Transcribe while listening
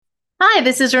Hi,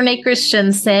 this is Renee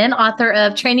Christensen, author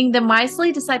of Training Them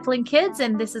Wisely, Discipling Kids,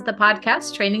 and this is the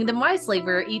podcast, Training Them Wisely,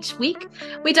 where each week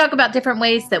we talk about different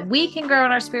ways that we can grow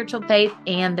in our spiritual faith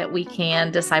and that we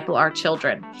can disciple our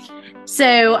children.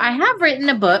 So I have written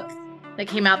a book that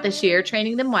came out this year,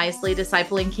 Training Them Wisely,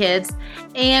 Discipling Kids.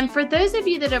 And for those of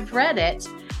you that have read it,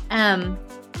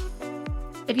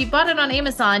 if you bought it on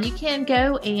Amazon, you can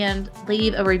go and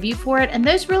leave a review for it. And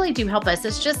those really do help us.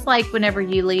 It's just like whenever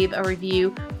you leave a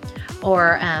review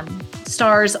or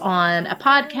stars on a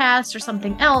podcast or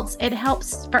something else, it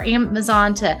helps for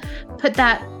Amazon to put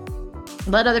that,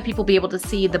 let other people be able to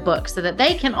see the book so that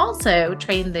they can also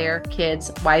train their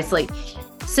kids wisely.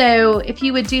 So if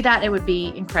you would do that, it would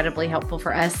be incredibly helpful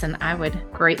for us, and I would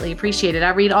greatly appreciate it. I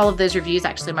read all of those reviews.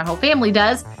 Actually, my whole family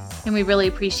does, and we really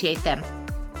appreciate them.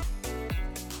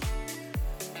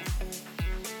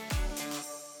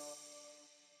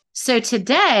 So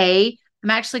today, I'm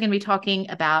actually going to be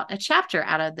talking about a chapter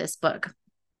out of this book.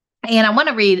 And I want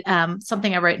to read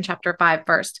something I wrote in chapter 5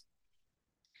 first.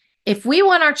 If we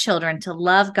want our children to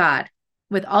love God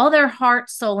with all their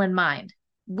heart, soul, and mind,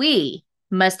 we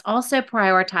must also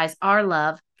prioritize our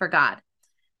love for God.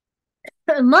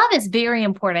 Love is very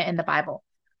important in the Bible.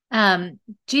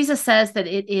 Jesus says that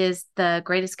it is the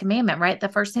greatest commandment, right? The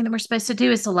first thing that we're supposed to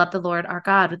do is to love the Lord our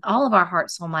God with all of our heart,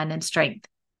 soul, mind, and strength.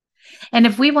 And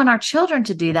if we want our children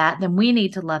to do that, then we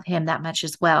need to love him that much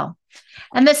as well.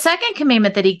 And the second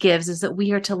commandment that he gives is that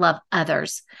we are to love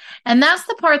others. And that's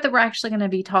the part that we're actually going to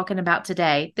be talking about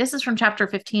today. This is from chapter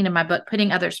 15 in my book,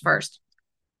 Putting Others First.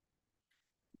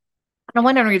 I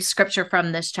want to read scripture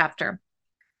from this chapter.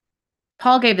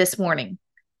 Paul gave this warning.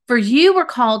 For you were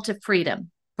called to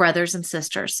freedom, brothers and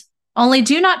sisters. Only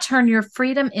do not turn your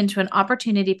freedom into an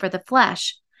opportunity for the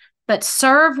flesh, but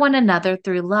serve one another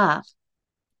through love.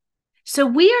 So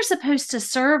we are supposed to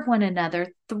serve one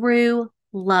another through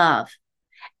love.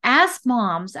 As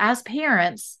moms, as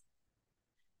parents,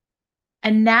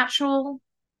 and natural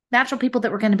people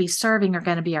that we're going to be serving are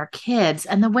going to be our kids.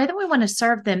 And the way that we want to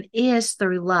serve them is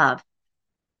through love.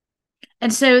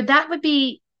 And so that would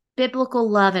be biblical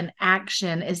love in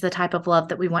action is the type of love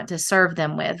that we want to serve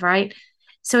them with, right?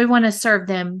 So we want to serve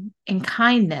them in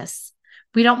kindness.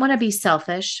 We don't want to be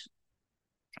selfish.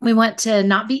 We want to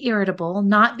not be irritable,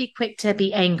 not be quick to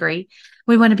be angry.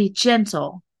 We want to be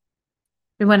gentle.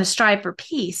 We want to strive for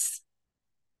peace.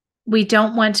 We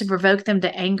don't want to provoke them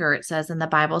to anger, it says in the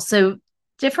Bible. So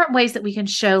different ways that we can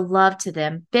show love to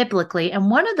them biblically.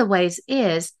 And one of the ways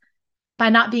is by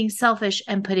not being selfish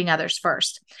and putting others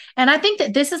first. And I think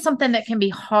that this is something that can be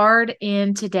hard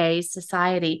in today's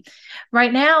society.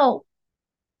 Right now,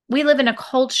 we live in a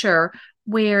culture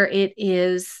where it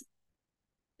is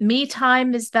me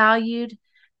time is valued.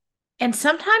 And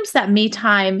sometimes that me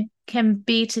time can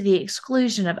be to the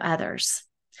exclusion of others.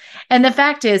 And the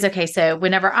fact is, okay, so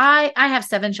whenever I have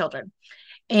 7 children,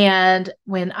 and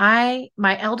when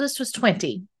my eldest was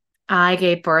 20, I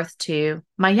gave birth to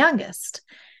my youngest.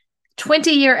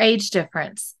 20-year age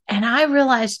difference. And I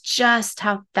realized just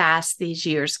how fast these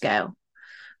years go.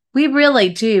 We really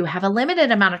do have a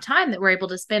limited amount of time that we're able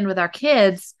to spend with our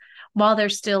kids while they're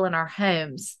still in our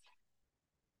homes.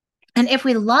 And if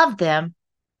we love them,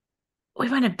 we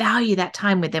want to value that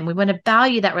time with them. We want to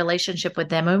value that relationship with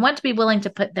them. And we want to be willing to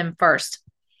put them first.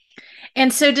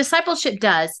 And so discipleship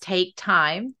does take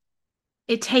time.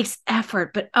 It takes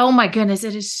effort, but oh my goodness,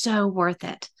 it is so worth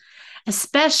it,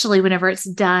 especially whenever it's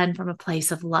done from a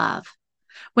place of love.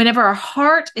 Whenever our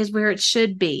heart is where it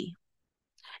should be,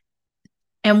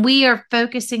 and we are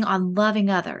focusing on loving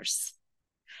others,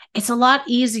 it's a lot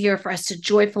easier for us to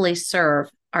joyfully serve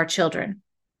our children.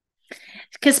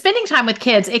 Because spending time with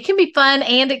kids, it can be fun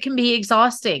and it can be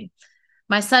exhausting.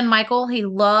 My son, Michael, he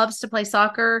loves to play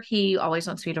soccer. He always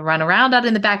wants me to run around out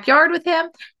in the backyard with him.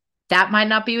 That might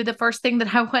not be the first thing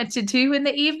that I want to do in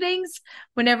the evenings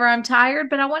whenever I'm tired,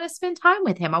 but I want to spend time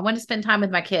with him. I want to spend time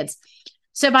with my kids.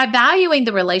 So by valuing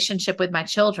the relationship with my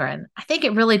children, I think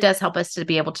it really does help us to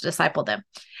be able to disciple them.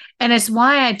 And it's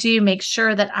why I do make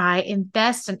sure that I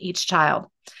invest in each child.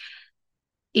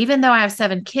 Even though I have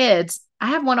 7 kids, I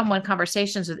have one-on-one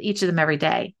conversations with each of them every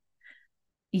day.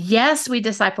 Yes, we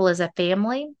disciple as a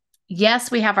family. Yes,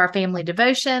 we have our family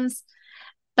devotions,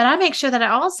 but I make sure that I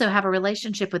also have a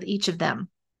relationship with each of them.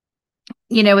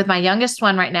 You know, with my youngest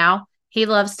one right now, he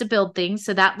loves to build things.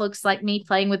 So that looks like me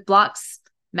playing with blocks,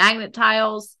 magnet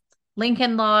tiles,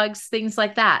 Lincoln logs, things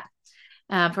like that.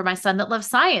 For my son that loves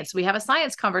science, we have a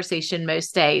science conversation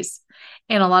most days.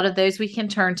 And a lot of those we can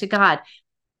turn to God.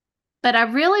 But I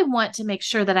really want to make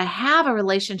sure that I have a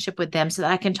relationship with them so that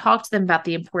I can talk to them about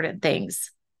the important things.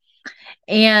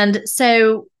 And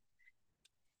so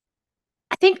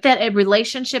I think that a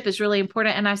relationship is really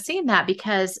important. And I've seen that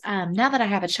because now that I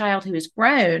have a child who is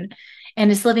grown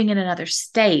and is living in another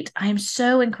state, I am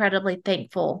so incredibly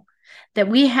thankful that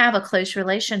we have a close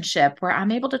relationship where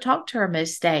I'm able to talk to her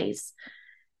most days.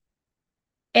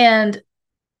 And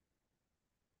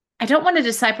I don't want to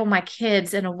disciple my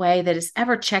kids in a way that is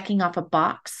ever checking off a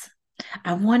box.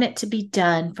 I want it to be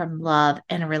done from love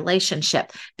and a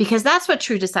relationship, because that's what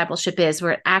true discipleship is,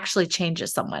 where it actually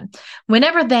changes someone.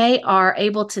 Whenever they are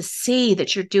able to see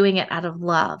that you're doing it out of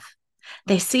love,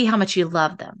 they see how much you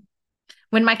love them.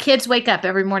 When my kids wake up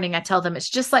every morning, I tell them it's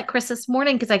just like Christmas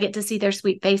morning because I get to see their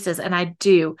sweet faces. And I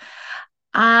do.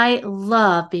 I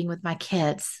love being with my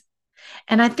kids.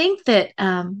 And I think that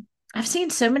I've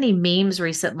seen so many memes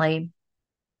recently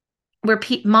where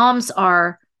moms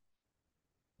are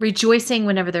rejoicing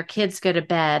whenever their kids go to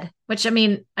bed, which, I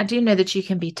mean, I do know that you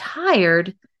can be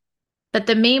tired, but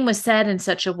the meme was said in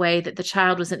such a way that the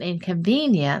child was an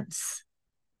inconvenience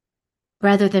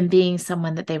rather than being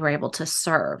someone that they were able to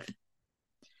serve.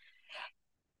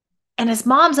 And as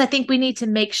moms, I think we need to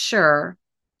make sure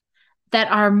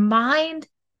that our mind,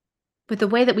 with the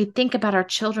way that we think about our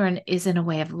children, is in a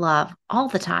way of love all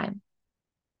the time.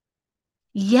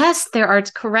 Yes, there are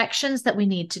corrections that we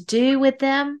need to do with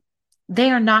them.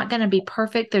 They are not going to be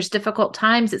perfect. There's difficult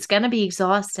times. It's going to be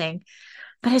exhausting,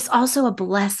 but it's also a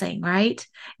blessing, right?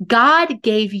 God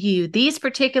gave you these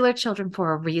particular children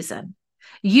for a reason.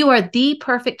 You are the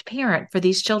perfect parent for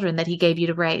these children that He gave you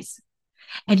to raise,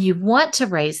 and you want to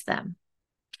raise them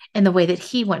in the way that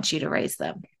He wants you to raise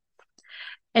them.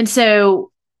 And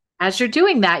so as you're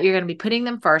doing that, you're going to be putting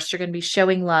them first. You're going to be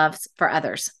showing love for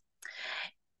others.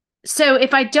 So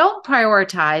if I don't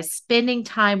prioritize spending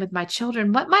time with my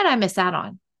children, what might I miss out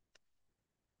on?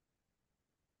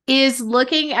 Is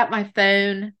looking at my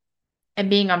phone and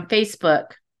being on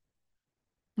Facebook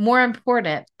more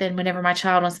important than whenever my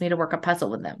child wants me to work a puzzle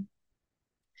with them?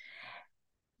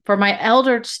 For my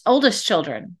oldest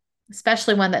children,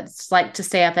 especially one that's like to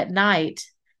stay up at night,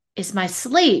 is my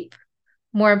sleep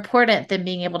more important than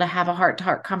being able to have a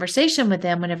heart-to-heart conversation with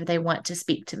them whenever they want to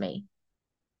speak to me?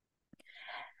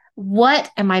 What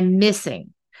am I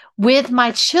missing with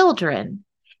my children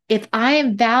if I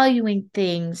am valuing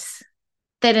things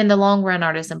that in the long run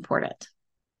aren't as important?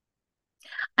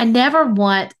 I never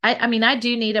want, I mean, I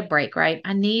do need a break, right?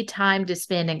 I need time to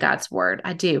spend in God's word.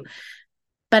 I do.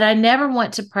 But I never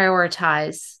want to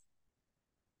prioritize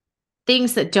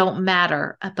things that don't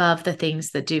matter above the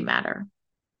things that do matter.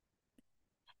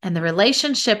 And the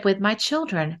relationship with my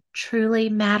children truly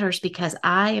matters because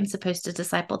I am supposed to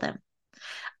disciple them.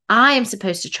 I am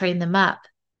supposed to train them up.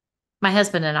 My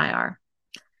husband and I are,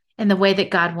 in the way that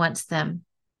God wants them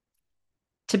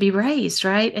to be raised,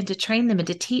 right? And to train them and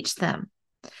to teach them.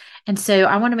 And so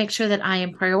I want to make sure that I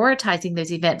am prioritizing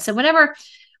those events. So whenever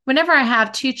I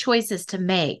have two choices to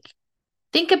make,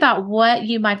 think about what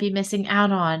you might be missing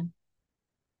out on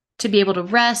to be able to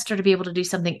rest or to be able to do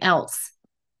something else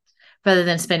rather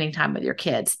than spending time with your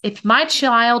kids. If my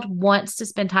child wants to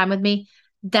spend time with me,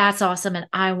 that's awesome. And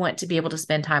I want to be able to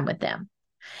spend time with them.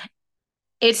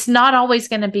 It's not always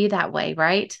going to be that way,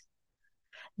 right?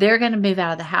 They're going to move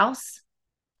out of the house.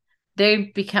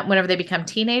 Whenever they become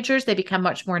teenagers, they become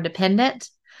much more independent.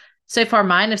 So far,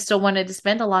 mine have still wanted to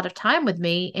spend a lot of time with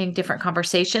me in different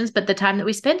conversations, but the time that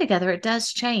we spend together, it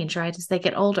does change, right, as they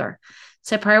get older.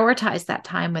 So prioritize that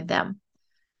time with them.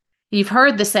 You've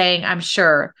heard the saying, I'm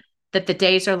sure, that the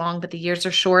days are long, but the years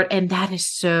are short. And that is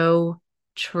so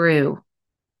true.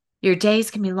 Your days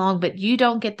can be long, but you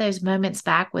don't get those moments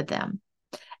back with them.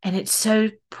 And it's so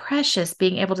precious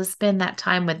being able to spend that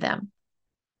time with them.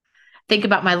 Think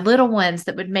about my little ones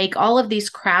that would make all of these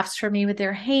crafts for me with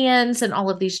their hands and all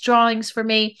of these drawings for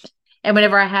me. And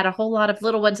whenever I had a whole lot of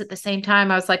little ones at the same time,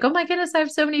 I was like, oh my goodness, I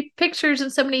have so many pictures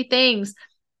and so many things.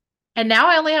 And now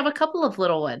I only have a couple of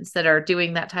little ones that are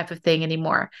doing that type of thing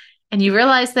anymore. And you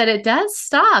realize that it does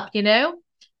stop,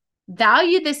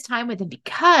 value this time with them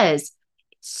because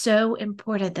it's so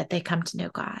important that they come to know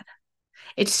God.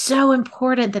 It's so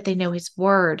important that they know His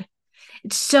word.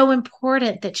 It's so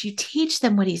important that you teach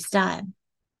them what He's done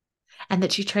and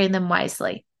that you train them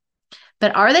wisely.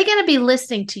 But are they going to be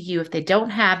listening to you if they don't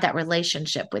have that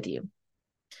relationship with you?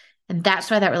 And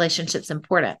that's why that relationship's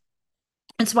important.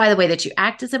 It's why the way that you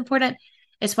act is important.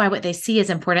 It's why what they see is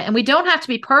important. And we don't have to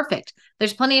be perfect.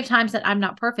 There's plenty of times that I'm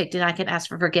not perfect and I can ask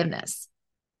for forgiveness.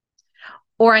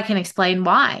 Or I can explain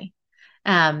why.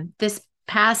 This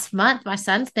past month, my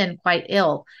son's been quite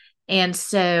ill. And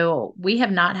so we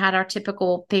have not had our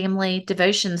typical family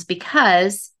devotions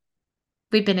because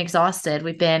we've been exhausted.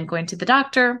 We've been going to the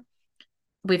doctor.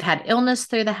 We've had illness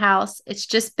through the house. It's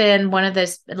just been one of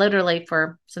those, literally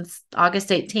since August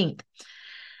 18th.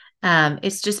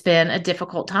 It's just been a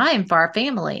difficult time for our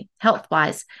family, health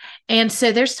wise. And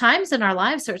so there's times in our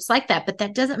lives where it's like that, but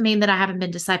that doesn't mean that I haven't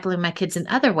been discipling my kids in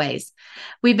other ways.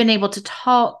 We've been able to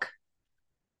talk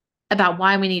about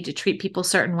why we need to treat people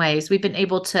certain ways. We've been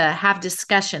able to have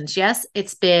discussions. Yes,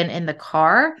 it's been in the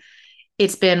car.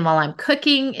 It's been while I'm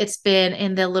cooking. It's been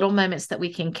in the little moments that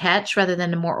we can catch rather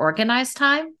than a more organized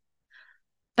time.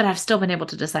 But I've still been able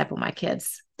to disciple my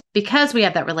kids because we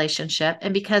have that relationship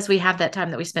and because we have that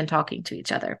time that we spend talking to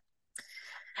each other.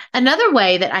 Another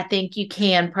way that I think you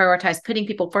can prioritize putting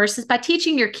people first is by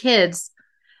teaching your kids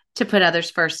to put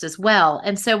others first as well.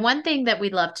 And so one thing that we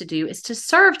love to do is to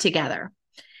serve together.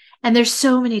 And there's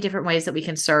so many different ways that we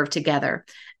can serve together.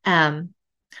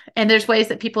 And there's ways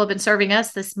that people have been serving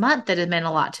us this month that have meant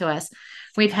a lot to us.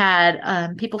 We've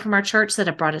had people from our church that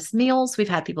have brought us meals. We've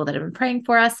had people that have been praying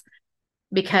for us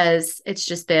because it's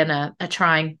just been a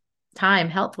trying time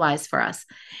health-wise for us.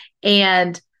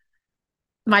 And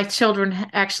my children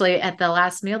actually at the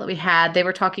last meal that we had, they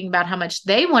were talking about how much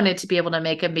they wanted to be able to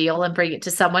make a meal and bring it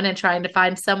to someone and trying to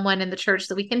find someone in the church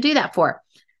that we can do that for.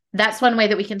 That's one way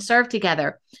that we can serve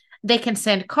together. They can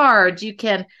send cards. You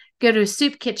can go to a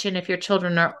soup kitchen if your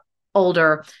children are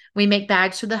older. We make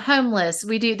bags for the homeless.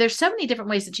 There's so many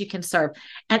different ways that you can serve.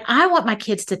 And I want my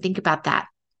kids to think about that.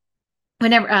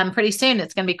 Whenever, pretty soon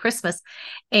it's going to be Christmas.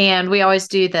 And we always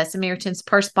do the Samaritan's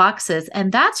Purse boxes.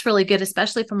 And that's really good,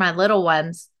 especially for my little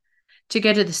ones, to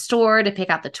go to the store, to pick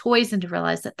out the toys and to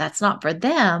realize that that's not for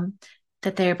them,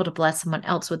 that they're able to bless someone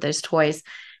else with those toys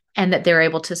and that they're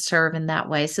able to serve in that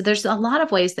way. So there's a lot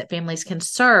of ways that families can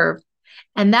serve.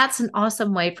 And that's an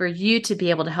awesome way for you to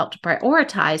be able to help to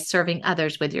prioritize serving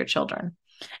others with your children.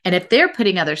 And if they're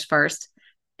putting others first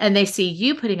and they see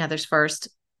you putting others first,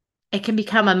 it can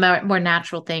become a more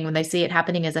natural thing when they see it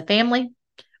happening as a family,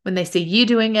 when they see you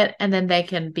doing it, and then they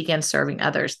can begin serving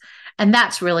others. And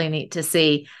that's really neat to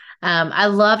see. I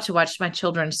love to watch my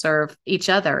children serve each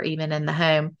other, even in the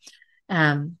home.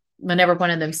 Whenever one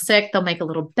of them's sick, they'll make a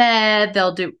little bed.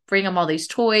 They'll bring them all these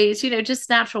toys, just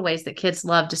natural ways that kids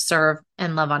love to serve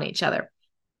and love on each other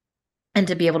and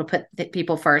to be able to put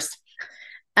people first.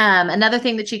 Another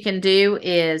thing that you can do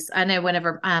is, I know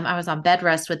whenever I was on bed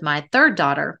rest with my third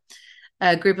daughter,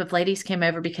 a group of ladies came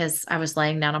over because I was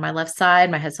laying down on my left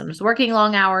side. My husband was working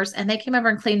long hours and they came over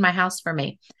and cleaned my house for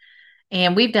me.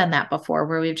 And we've done that before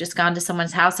where we've just gone to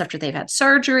someone's house after they've had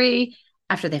surgery,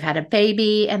 after they've had a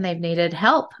baby and they've needed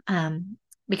help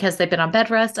because they've been on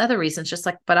bed rest, other reasons, just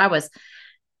like what I was.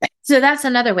 So that's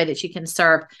another way that you can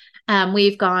serve.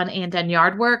 We've gone and done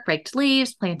yard work, raked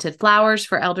leaves, planted flowers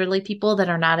for elderly people that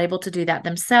are not able to do that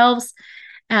themselves.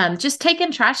 Just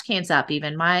taking trash cans up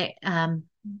even.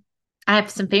 I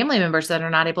have some family members that are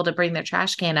not able to bring their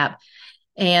trash can up.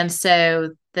 And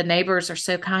so the neighbors are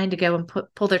so kind to go and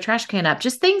pull their trash can up.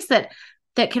 Just things that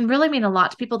can really mean a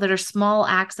lot to people, that are small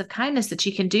acts of kindness that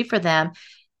you can do for them.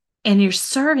 And you're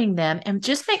serving them. And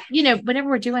just whenever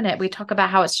we're doing it, we talk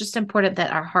about how it's just important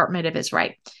that our heart motive is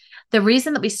right. The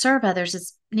reason that we serve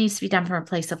others needs to be done from a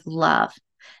place of love,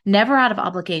 never out of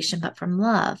obligation, but from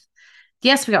love.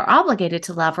 Yes, we are obligated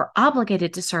to love. We're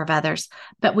obligated to serve others,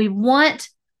 but we want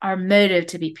our motive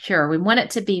to be pure. We want it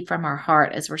to be from our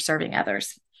heart as we're serving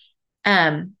others.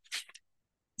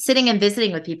 Sitting and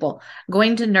visiting with people,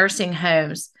 going to nursing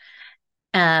homes,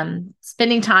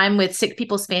 spending time with sick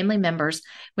people's family members.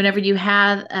 Whenever you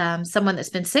have someone that's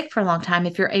been sick for a long time,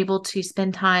 if you're able to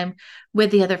spend time with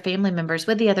the other family members,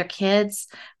 with the other kids,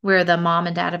 where the mom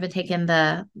and dad have been taking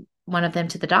one of them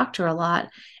to the doctor a lot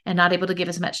and not able to give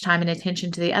as much time and attention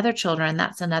to the other children,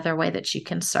 that's another way that you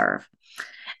can serve.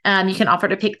 You can offer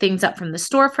to pick things up from the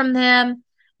store from them.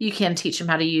 You can teach them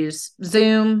how to use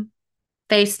Zoom,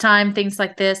 FaceTime, things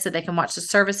like this, so they can watch the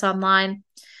service online.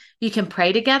 You can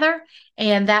pray together.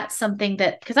 And that's something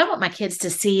because I want my kids to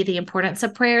see the importance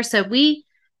of prayer. So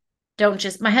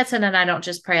my husband and I don't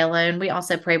just pray alone. We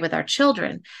also pray with our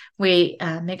children. We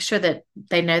make sure that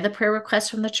they know the prayer requests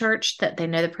from the church, that they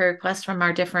know the prayer requests from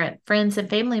our different friends and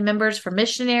family members, for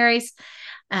missionaries,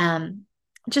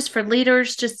 just for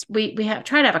leaders. We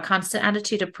try to have a constant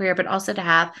attitude of prayer, but also to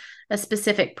have a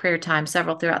specific prayer time,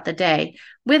 several throughout the day,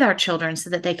 with our children, so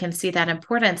that they can see that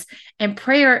importance. And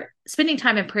prayer, spending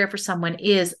time in prayer for someone,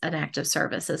 is an act of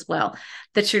service as well,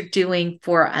 that you're doing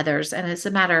for others. And it's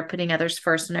a matter of putting others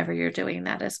first whenever you're doing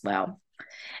that as well.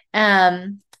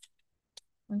 Let's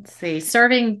see,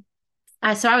 serving.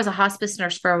 So I was a hospice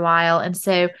nurse for a while. And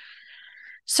so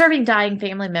serving dying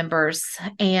family members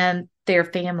and their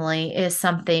family is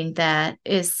something that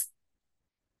is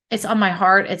it's on my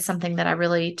heart. It's something that I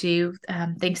really do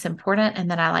think is important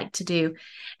and that I like to do.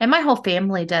 And my whole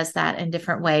family does that in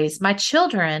different ways. My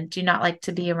children do not like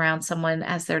to be around someone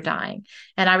as they're dying.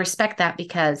 And I respect that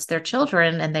because they're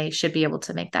children and they should be able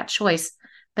to make that choice,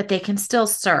 but they can still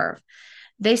serve.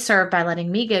 They serve by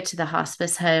letting me go to the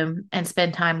hospice home and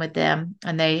spend time with them.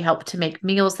 And they help to make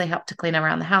meals. They help to clean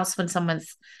around the house when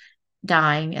someone's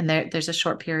dying and there's a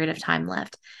short period of time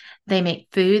left. They make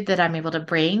food that I'm able to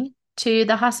bring to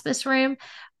the hospice room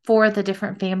for the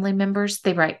different family members.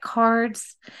 They write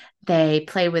cards. They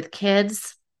play with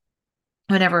kids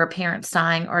whenever a parent's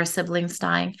dying or a sibling's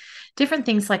dying, different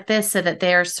things like this so that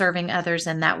they're serving others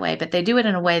in that way. But they do it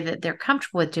in a way that they're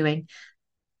comfortable with doing,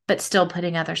 but still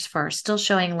putting others first, still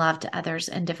showing love to others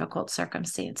in difficult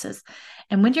circumstances.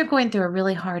 And when you're going through a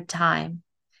really hard time,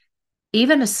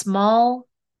 even a small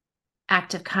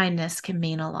act of kindness can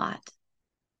mean a lot.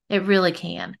 It really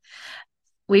can.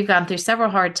 We've gone through several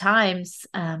hard times.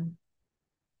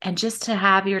 And just to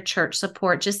have your church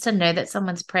support, just to know that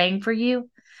someone's praying for you,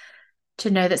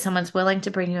 to know that someone's willing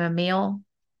to bring you a meal.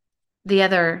 The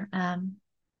other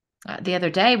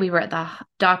day, we were at the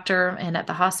doctor and at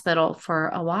the hospital for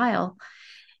a while.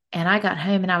 And I got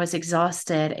home and I was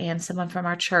exhausted. And someone from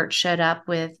our church showed up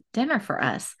with dinner for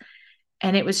us.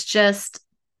 And it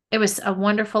was a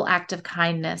wonderful act of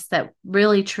kindness that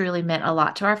really, truly meant a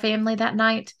lot to our family that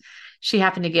night. She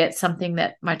happened to get something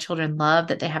that my children love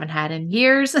that they haven't had in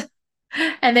years.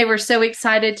 And they were so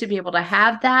excited to be able to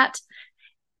have that.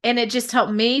 And it just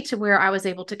helped me to where I was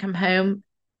able to come home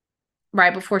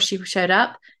right before she showed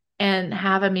up and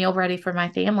have a meal ready for my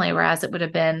family, whereas it would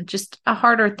have been just a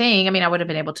harder thing. I mean, I would have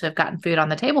been able to have gotten food on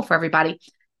the table for everybody,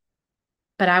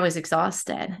 but I was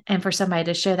exhausted. And for somebody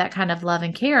to show that kind of love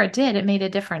and care, it made a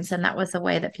difference. And that was the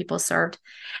way that people served.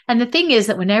 And the thing is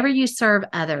that whenever you serve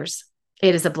others,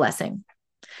 it is a blessing.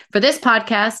 For this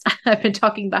podcast, I've been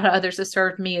talking about how others have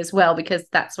served me as well, because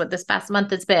that's what this past month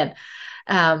has been.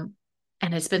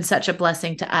 And it's been such a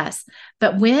blessing to us.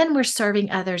 But when we're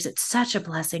serving others, it's such a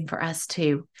blessing for us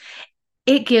too.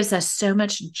 It gives us so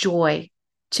much joy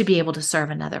to be able to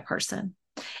serve another person.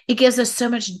 It gives us so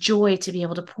much joy to be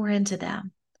able to pour into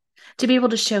them, to be able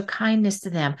to show kindness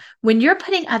to them. When you're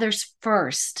putting others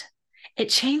first, it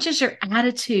changes your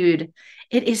attitude.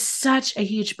 It is such a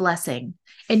huge blessing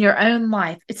in your own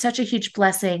life. It's such a huge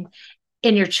blessing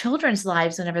in your children's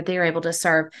lives whenever they're able to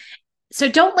serve. So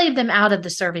don't leave them out of the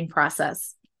serving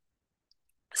process.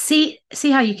 See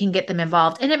how you can get them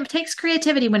involved. And it takes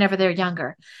creativity whenever they're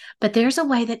younger, but there's a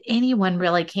way that anyone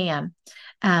really can.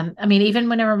 I mean, even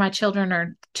whenever my children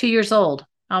are 2 years old,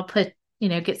 I'll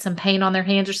get some paint on their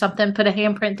hands or something, put a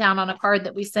handprint down on a card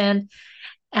that we send.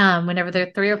 Whenever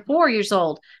they're 3 or 4 years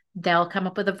old, they'll come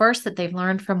up with a verse that they've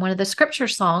learned from one of the scripture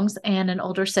songs, and an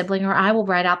older sibling or I will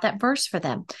write out that verse for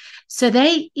them. So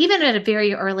they, even at a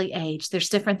very early age, there's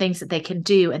different things that they can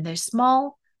do. And those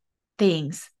small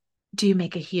things do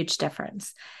make a huge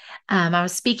difference. I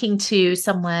was speaking to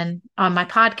someone on my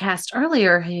podcast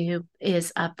earlier who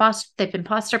is they've been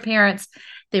foster parents.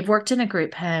 They've worked in a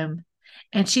group home.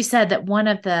 And she said that one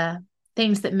of the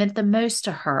things that meant the most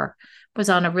to her was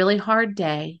on a really hard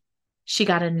day, she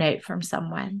got a note from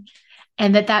someone,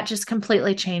 and that just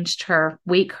completely changed her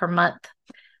week, her month.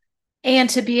 And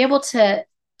to be able to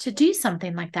do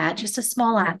something like that, just a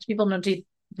small act. People don't do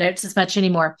notes as much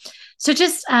anymore. So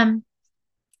just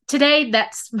today,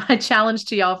 that's my challenge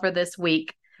to y'all for this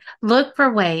week. Look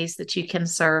for ways that you can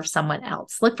serve someone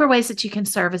else. Look for ways that you can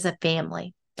serve as a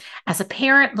family. As a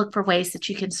parent, look for ways that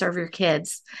you can serve your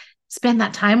kids. Spend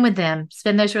that time with them.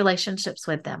 Spend those relationships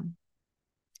with them,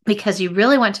 because you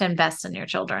really want to invest in your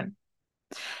children,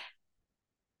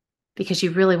 because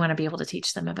you really want to be able to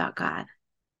teach them about God,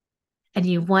 and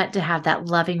you want to have that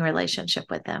loving relationship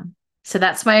with them. So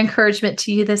that's my encouragement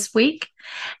to you this week.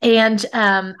 And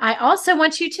I also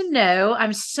want you to know,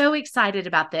 I'm so excited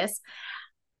about this.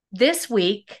 This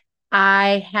week,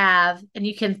 I have, and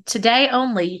you can, today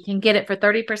only, you can get it for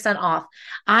 30% off.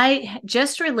 I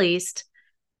just released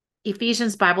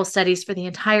Ephesians Bible studies for the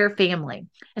entire family.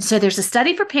 And so there's a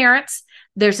study for parents,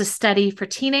 there's a study for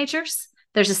teenagers,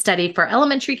 there's a study for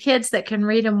elementary kids that can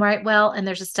read and write well, and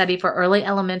there's a study for early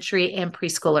elementary and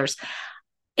preschoolers.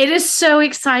 It is so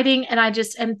exciting, and I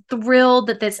just am thrilled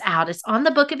that that's out. It's on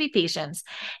the book of Ephesians.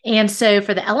 And so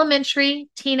for the elementary,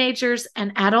 teenagers,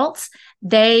 and adults,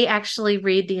 they actually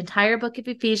read the entire book of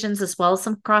Ephesians as well as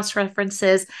some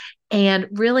cross-references and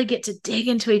really get to dig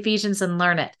into Ephesians and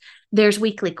learn it. There's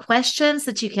weekly questions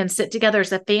that you can sit together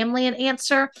as a family and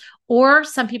answer, or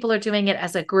some people are doing it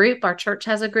as a group. Our church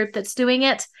has a group that's doing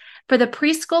it. For the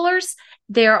preschoolers,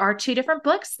 there are 2 different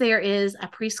books. There is a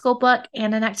preschool book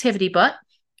and an activity book.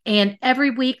 And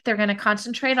every week they're going to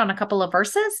concentrate on a couple of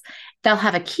verses. They'll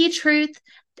have a key truth.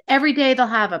 Every day they'll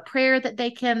have a prayer that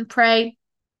they can pray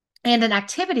and an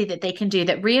activity that they can do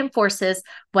that reinforces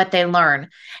what they learn.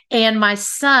 And my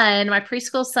son, my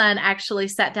preschool son, actually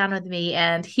sat down with me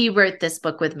and he wrote this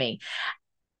book with me.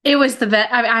 It was the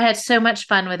best. I had so much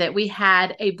fun with it. We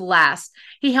had a blast.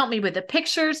 He helped me with the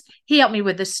pictures. He helped me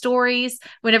with the stories.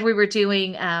 Whenever we were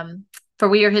doing, for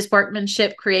we are his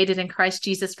workmanship created in Christ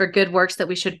Jesus for good works that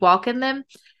we should walk in them.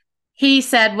 He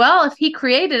said, well, if he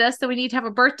created us, then we need to have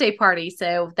a birthday party.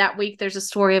 So that week there's a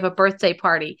story of a birthday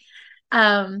party.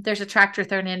 There's a tractor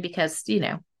thrown in because,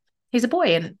 he's a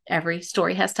boy and every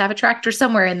story has to have a tractor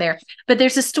somewhere in there. But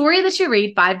there's a story that you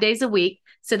read 5 days a week.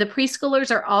 So the preschoolers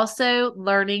are also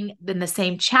learning in the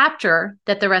same chapter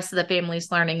that the rest of the family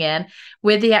is learning in,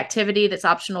 with the activity that's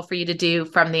optional for you to do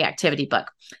from the activity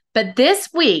book. But this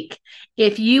week,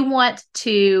 if you want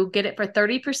to get it for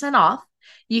 30% off,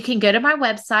 you can go to my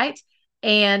website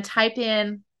and type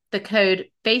in the code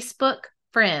Facebook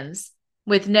Friends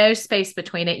with no space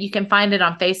between it. You can find it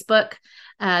on Facebook.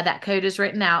 That code is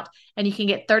written out and you can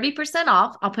get 30%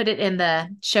 off. I'll put it in the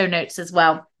show notes as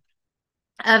well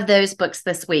of those books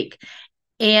this week.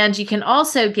 And you can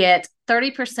also get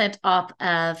 30% off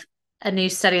of a new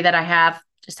study that I have,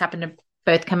 just happened to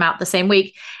both come out the same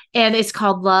week. And it's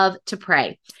called Love to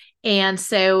Pray. And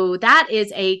so that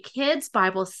is a kids'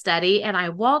 Bible study. And I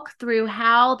walk through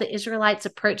how the Israelites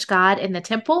approached God in the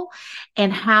temple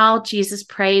and how Jesus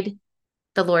prayed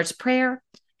the Lord's Prayer.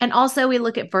 And also we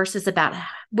look at verses about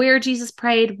where Jesus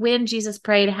prayed, when Jesus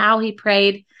prayed, how he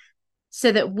prayed, so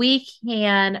that we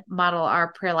can model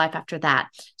our prayer life after that.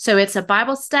 So it's a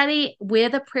Bible study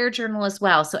with a prayer journal as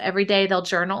well. So every day they'll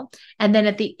journal. And then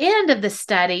at the end of the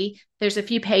study, there's a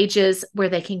few pages where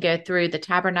they can go through the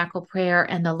tabernacle prayer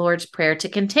and the Lord's Prayer to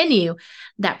continue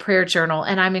that prayer journal.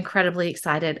 And I'm incredibly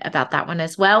excited about that one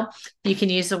as well. You can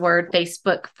use the word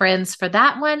Facebook Friends for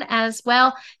that one as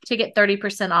well to get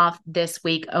 30% off this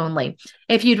week only.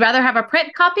 If you'd rather have a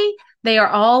print copy, they are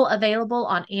all available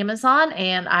on Amazon,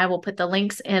 and I will put the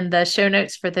links in the show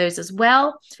notes for those as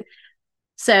well.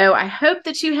 So I hope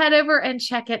that you head over and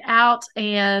check it out,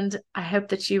 and I hope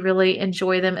that you really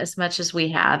enjoy them as much as we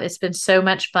have. It's been so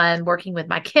much fun working with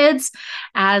my kids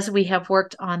as we have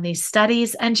worked on these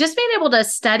studies and just being able to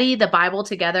study the Bible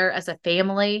together as a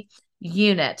family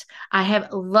unit. I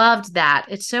have loved that.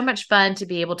 It's so much fun to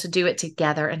be able to do it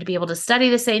together and to be able to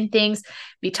study the same things,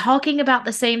 be talking about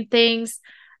the same things.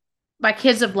 My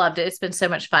kids have loved it. It's been so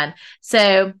much fun.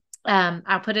 So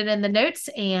I'll put it in the notes,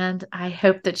 and I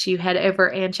hope that you head over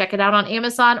and check it out on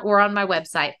Amazon or on my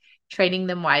website, Training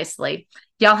Them Wisely.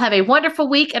 Y'all have a wonderful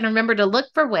week, and remember to look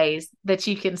for ways that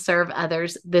you can serve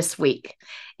others this week.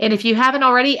 And if you haven't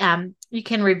already, you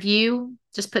can review,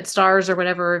 just put stars or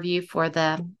whatever review for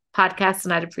the podcast,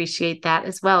 and I'd appreciate that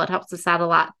as well. It helps us out a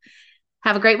lot.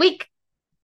 Have a great week.